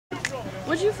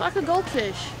Would you fuck a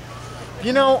goldfish?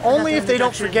 You know, only if they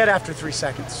don't forget after 3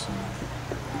 seconds.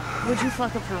 Would you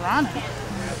fuck a piranha?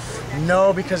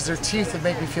 No, because their teeth would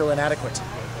make me feel inadequate.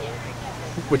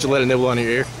 Would you let it nibble on your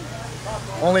ear?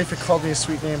 Only if it called me a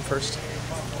sweet name first.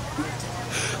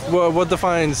 Well, what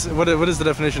is the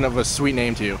definition of a sweet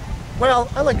name to you? Well,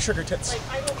 I like sugar tits.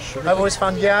 I've always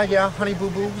found, yeah, Honey Boo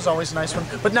Boo was always a nice one.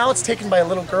 But now it's taken by a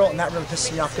little girl, and that really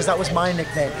pisses me off, because that was my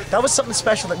nickname. That was something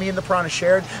special that me and the piranha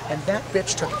shared, and that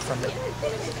bitch took it from me.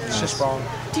 It's just wrong.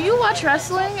 Do you watch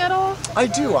wrestling at all? I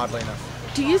do, oddly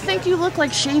enough. Do you think you look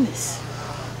like Sheamus?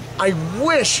 I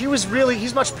wish.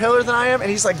 He's much paler than I am, and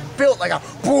he's like built like a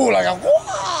boo, like a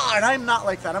wah, and I'm not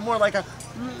like that. I'm more like a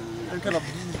kind of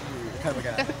a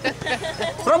guy.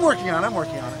 But I'm working on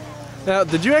it. Now,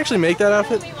 did you actually make that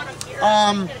outfit?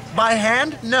 By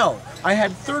hand? No. I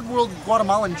had third world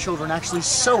Guatemalan children actually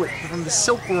sew it from the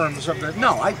silkworms of the...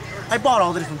 No, I bought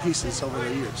all the different pieces over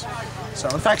the years. So,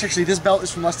 in fact, actually, this belt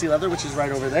is from Lusty Leather, which is right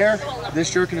over there.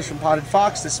 This jerkin is from Potted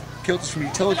Fox. This kilt is from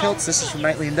Utila Kilts. This is from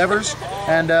Nightly Endeavors.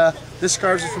 And this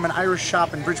scarves is from an Irish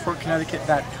shop in Bridgeport, Connecticut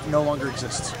that no longer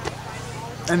exists.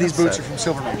 And these boots are from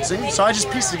Silverman. See? So I just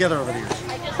pieced it together over the years.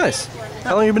 Nice.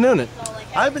 How long have you been doing it?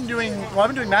 I've been doing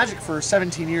magic for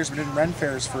 17 years. I've been doing Ren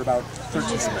fairs for about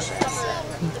 13 years.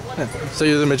 So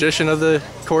you're the magician of the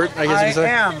court, I guess you could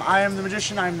say? I am the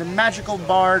magician. I am the magical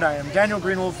bard. I am Daniel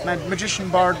Greenwolf, magician,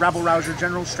 bard, rabble-rouser,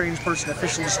 general strange person,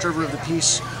 official disturber of the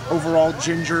peace, overall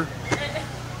ginger.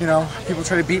 You know, people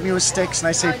try to beat me with sticks, and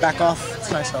I say, back off.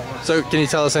 It's nice how it works. So can you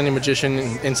tell us any magician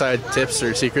inside tips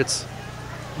or secrets?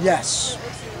 Yes.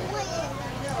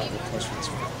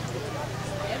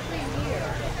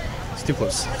 It's too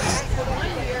close.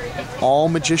 All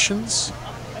magicians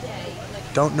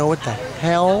don't know what the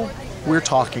hell we're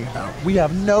talking about. We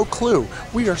have no clue.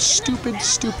 We are stupid,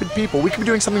 stupid people. We could be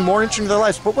doing something more interesting in their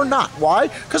lives, but we're not. Why?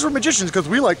 Because we're magicians, because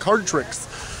we like card tricks.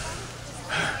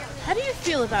 How do you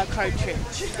feel about card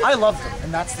tricks? I love them,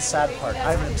 and that's the sad part.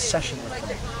 I have an obsession with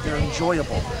them. They're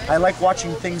enjoyable. I like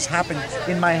watching things happen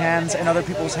in my hands and other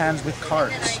people's hands with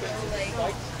cards.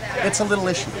 It's a little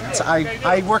issue.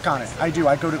 I work on it. I do.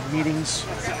 I go to meetings.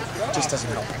 It just doesn't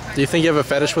help. Do you think you have a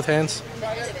fetish with hands?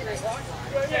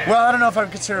 Well, I don't know if I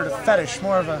would consider it a fetish,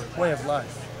 more of a way of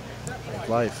life.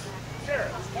 Life.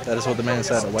 That is what the man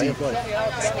said, a way of life.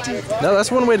 No,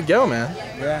 that's one way to go, man.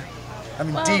 Yeah. I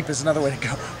mean, deep is another way to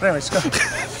go. But anyways, go.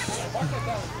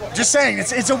 Just saying,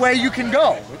 it's a way you can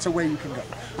go. It's a way you can go.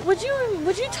 Would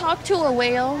you talk to a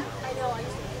whale?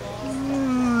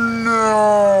 No,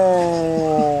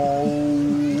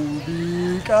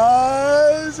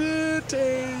 because it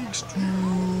takes too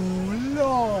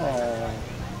long.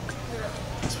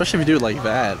 Especially if you do it like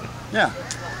that. Yeah,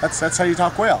 that's how you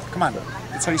talk whale. Come on,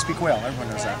 that's how you speak whale. Everyone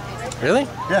knows that. Really?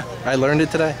 Yeah. I learned it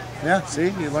today. Yeah,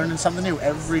 see? You're learning something new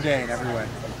every day in every way.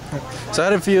 So how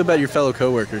do you feel about your fellow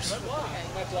co-workers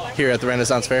here at the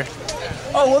Renaissance Fair?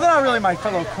 Oh, well, they're not really my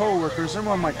fellow co-workers. They're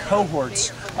more my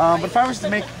cohorts. But if I was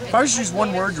to use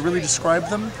one word to really describe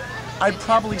them, I'd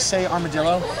probably say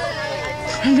armadillo.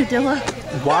 Armadillo?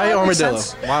 Why armadillo?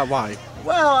 Why?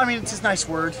 Well, I mean, it's a nice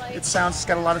word. It's got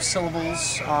a lot of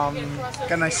syllables,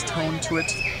 got a nice tone to it.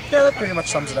 Yeah, that pretty much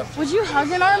sums it up. Would you hug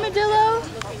an armadillo?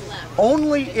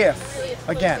 Only if,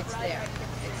 again,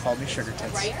 called me sugar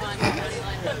tits.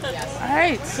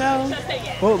 Alright, so...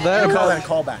 Well, that... We call that a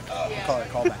callback. Call it a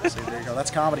callback. See, there you go.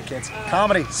 That's comedy, kids.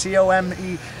 Comedy.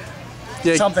 C-O-M-E...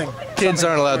 Yeah, something. Kids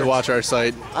aren't allowed to watch our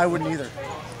site. I wouldn't either.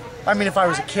 I mean, if I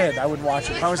was a kid, I wouldn't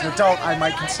watch it. If I was an adult, I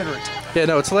might consider it. Yeah,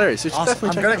 no, it's hilarious. You should Awesome.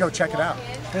 definitely I'm going to go check it out.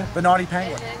 Yeah. The Naughty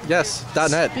Penguin. Yes,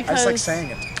 .net. Because I just like saying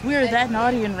it. we're that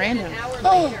naughty and random.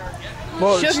 Oh.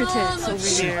 Well, sugar tits over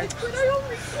here.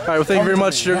 All right, well, thank you very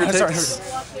much, Sugar Tits.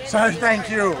 Sorry, thank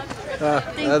you.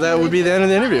 That would be the end of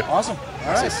the interview. Awesome.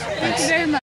 All right. Thank you very much.